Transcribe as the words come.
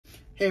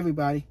Hey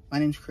everybody, my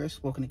name's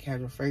Chris. Welcome to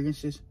Casual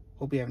Fragrances.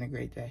 Hope you're having a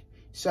great day.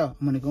 So,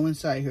 I'm going to go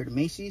inside here to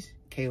Macy's,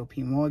 KOP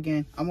Mall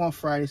again. I'm off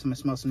Friday, so I'm going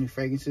to smell some new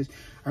fragrances.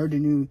 I heard the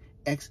new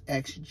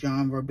XX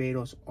John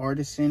Varvatos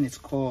Artisan. It's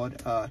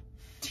called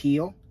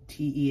Teal,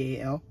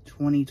 T-E-A-L,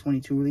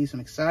 2022 release.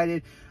 I'm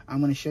excited. I'm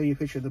going to show you a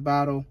picture of the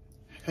bottle,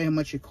 tell you how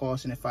much it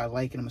costs, and if I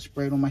like it, I'm going to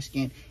spray it on my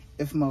skin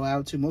if I'm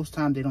allowed to. Most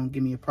times they don't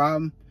give me a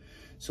problem.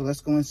 So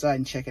let's go inside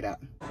and check it out.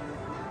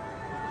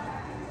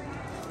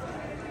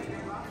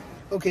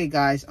 Okay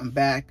guys, I'm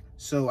back.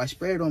 So I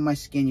sprayed it on my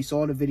skin. You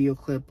saw the video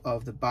clip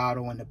of the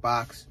bottle and the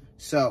box.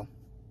 So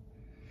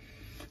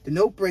the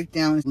note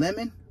breakdown is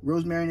lemon,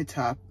 rosemary in the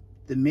top.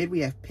 The mid we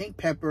have pink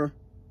pepper,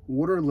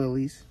 water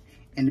lilies,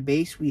 and the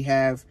base we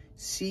have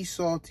sea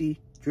salty,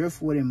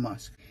 driftwood, and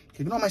musk. It's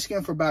been on my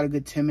skin for about a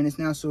good 10 minutes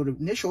now. So the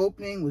initial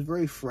opening was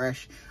very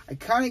fresh. I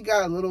kind of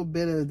got a little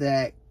bit of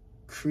that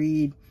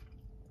Creed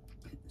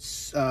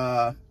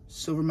Silver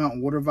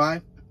Mountain water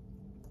vibe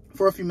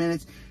for a few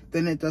minutes.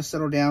 Then it does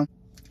settle down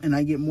and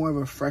I get more of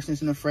a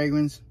freshness in the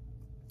fragrance.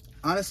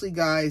 Honestly,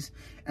 guys,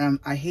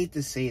 I hate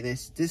to say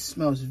this, this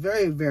smells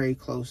very, very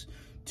close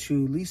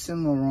to Yves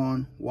Saint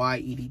Laurent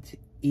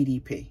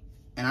EDP.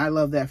 And I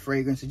love that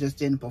fragrance. It just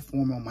didn't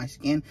perform on my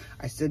skin.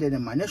 I said it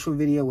in my initial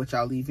video, which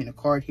I'll leave in a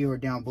card here or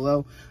down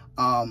below.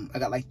 I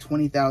got like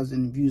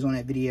 20,000 views on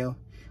that video.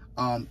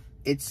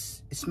 It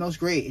smells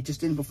great. It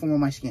just didn't perform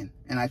on my skin.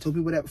 And I told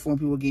people that before, and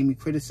people gave me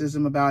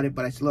criticism about it.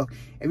 But I said, look,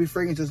 every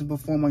fragrance doesn't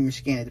perform on your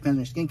skin. It depends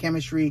on your skin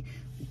chemistry,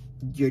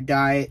 your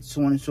diet,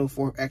 so on and so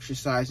forth,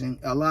 exercising.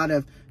 A lot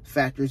of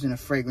factors in a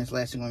fragrance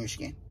lasting on your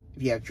skin.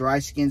 If you have dry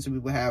skin, some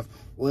people have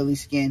oily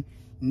skin.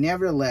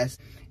 Nevertheless,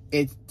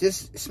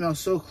 this smells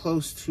so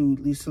close to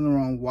Yves Saint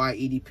Laurent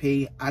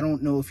EDP. I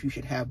don't know if you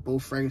should have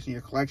both fragrances in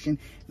your collection.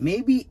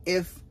 Maybe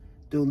if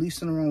the Yves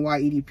Saint Laurent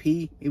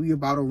EDP, maybe your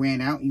bottle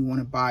ran out, you want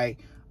to buy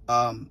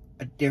a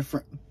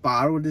different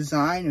bottle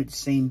design or the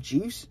same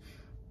juice.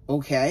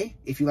 Okay,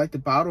 if you like the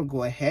bottle,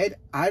 go ahead.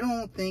 I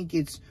don't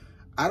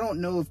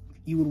know if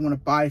you would want to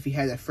buy it if you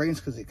had that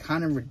fragrance because it's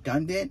kind of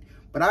redundant.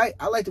 But I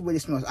like the way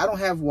it smells. I don't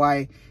have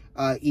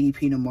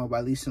EDP no more by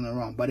Yves Saint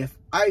Laurent. But if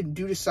I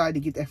do decide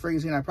to get that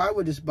fragrance in, I probably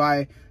would just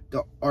buy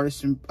the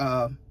Artisan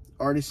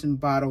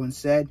bottle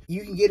instead.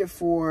 You can get it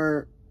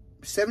for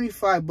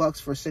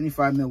 $75 for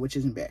 75 ml, which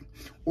isn't bad.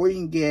 Or you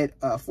can get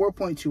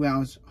 4.2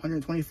 ounce,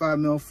 125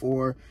 ml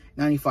for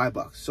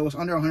 $95. So it's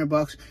under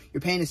 $100.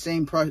 You're paying the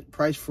same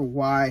price for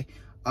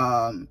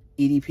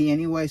EDP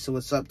anyway, so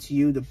it's up to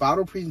you. The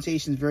bottle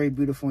presentation is very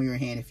beautiful in your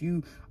hand. If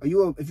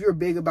you're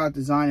big about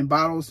designing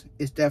bottles,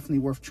 it's definitely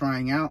worth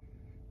trying out.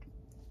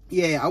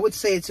 Yeah, I would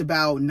say it's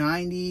about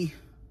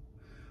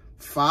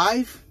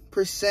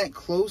 95%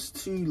 close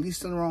to Yves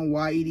Saint Laurent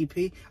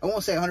EDP. I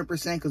won't say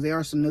 100% because there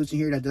are some notes in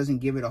here that doesn't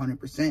give it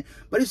 100%,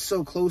 but it's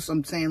so close.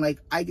 I'm saying, like,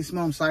 I can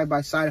smell them side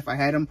by side if I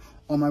had them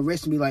on my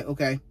wrist and be like,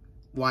 okay,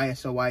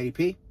 YSL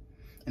EDP,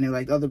 and they're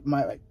like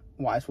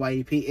why it's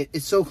EDP.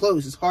 It's so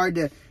close. It's hard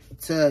to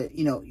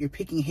you're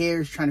picking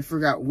hairs trying to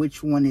figure out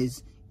which one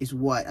is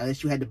what,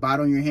 unless you had the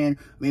bottle in your hand.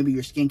 Maybe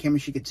your skin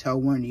chemistry could tell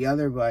one or the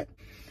other. But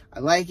I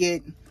like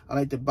it. I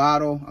like the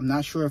bottle. I'm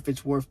not sure if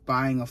it's worth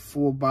buying a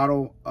full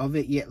bottle of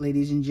it yet,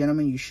 ladies and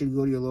gentlemen. You should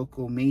go to your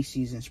local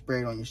Macy's and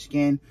spray it on your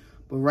skin.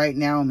 But right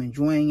now, I'm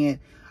enjoying it.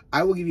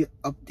 I will give you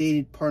an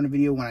updated part of the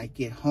video when I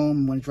get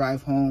home, when I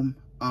drive home,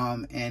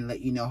 and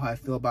let you know how I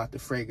feel about the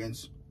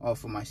fragrance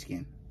off of my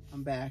skin.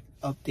 I'm back.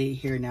 Update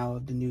here now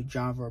of the new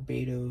John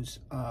Varvatos.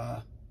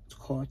 It's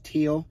called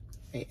Teal,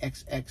 a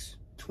XX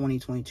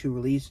 2022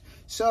 release.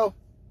 So,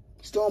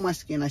 still on my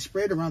skin. I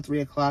sprayed around 3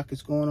 o'clock.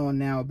 It's going on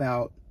now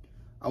about,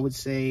 I would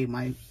say,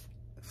 my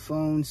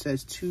phone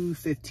says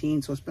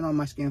 2:15, so it's been on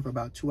my skin for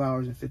about 2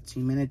 hours and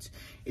 15 minutes.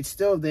 It's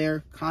still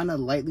there, kind of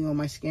lightly on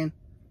my skin.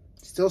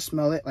 Still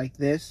smell it like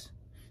this.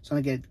 So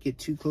I don't get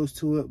too close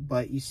to it,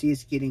 but you see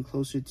it's getting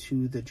closer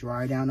to the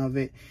dry down of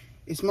it.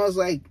 It smells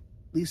like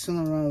Yves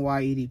Saint Laurent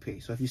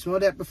EDP. So if you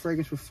smelled that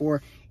fragrance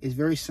before, it's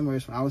very similar to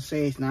this one. I would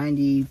say it's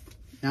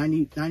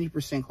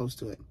 90% close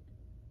to it.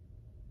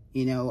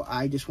 You know,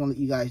 I just want to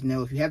let you guys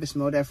know, if you haven't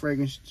smelled that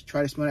fragrance,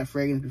 try to smell that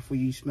fragrance before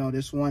you smell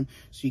this one,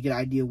 so you get an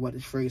idea of what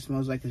this fragrance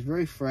smells like. It's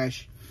very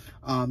fresh.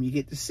 You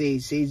get the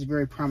sage. Sage is a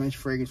very prominent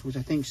fragrance, which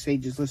I think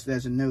sage is listed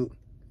as a note.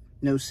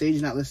 No, sage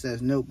is not listed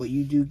as a note, but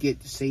you do get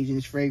the sage in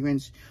this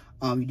fragrance.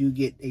 You do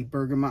get a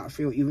bergamot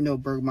feel, even though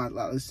bergamot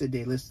not listed,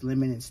 they list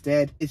lemon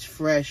instead. It's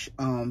fresh.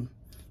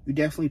 You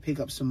definitely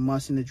pick up some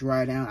musk in the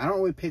dry down. I don't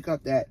really pick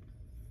up that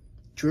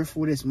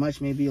driftwood as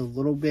much, maybe a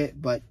little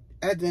bit, but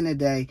at the end of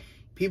the day,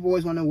 people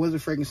always want to know, what does a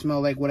fragrance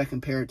smell like, what I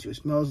compare it to. It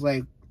smells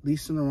like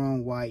Yves Saint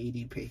Laurent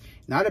EDP.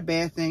 Not a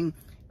bad thing.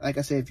 Like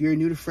I said, if you're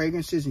new to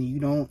fragrances and you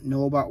don't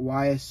know about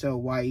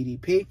YSL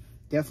EDP,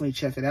 definitely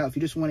check it out. If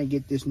you just want to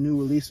get this new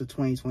release of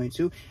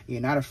 2022, and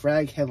you're not a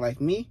frag head like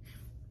me,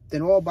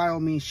 then by all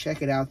means,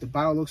 check it out. The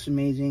bottle looks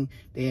amazing.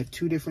 They have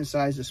two different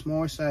sizes, the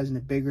smaller size and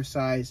the bigger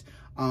size.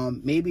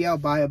 Maybe I'll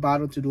buy a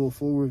bottle to do a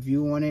full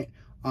review on it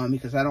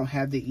because I don't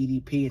have the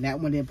EDP, and that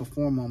one didn't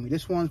perform on me.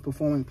 This one's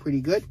performing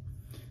pretty good.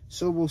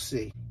 So we'll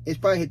see. It's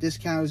probably hit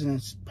discounts and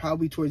it's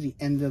probably towards the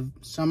end of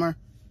summer.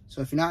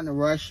 So if you're not in a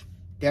rush,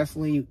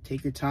 definitely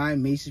take your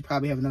time. Macy's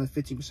probably have another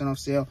 15% off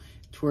sale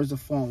towards the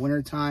fall and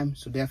winter time.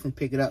 So definitely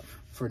pick it up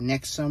for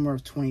next summer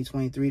of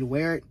 2023 to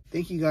wear it.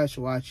 Thank you guys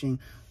for watching.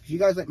 If you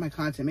guys like my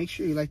content, make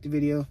sure you like the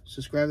video,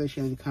 subscribe to the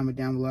channel, leave a comment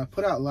down below. I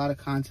put out a lot of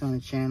content on the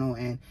channel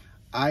and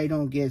I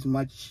don't get as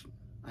much,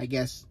 I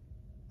guess,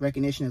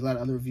 recognition as a lot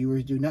of other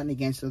viewers do. Nothing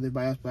against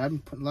everybody else, but I've been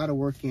putting a lot of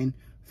work in.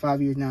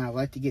 5 years now. I'd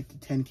like to get to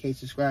 10K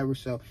subscribers.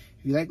 So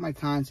if you like my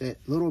content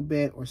a little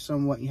bit or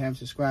somewhat, you haven't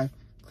subscribed,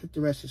 click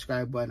the red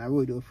subscribe button. I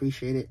really do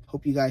appreciate it.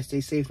 Hope you guys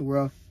stay safe in the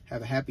world.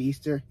 Have a happy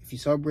Easter. If you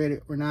celebrate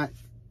it or not,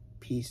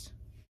 peace.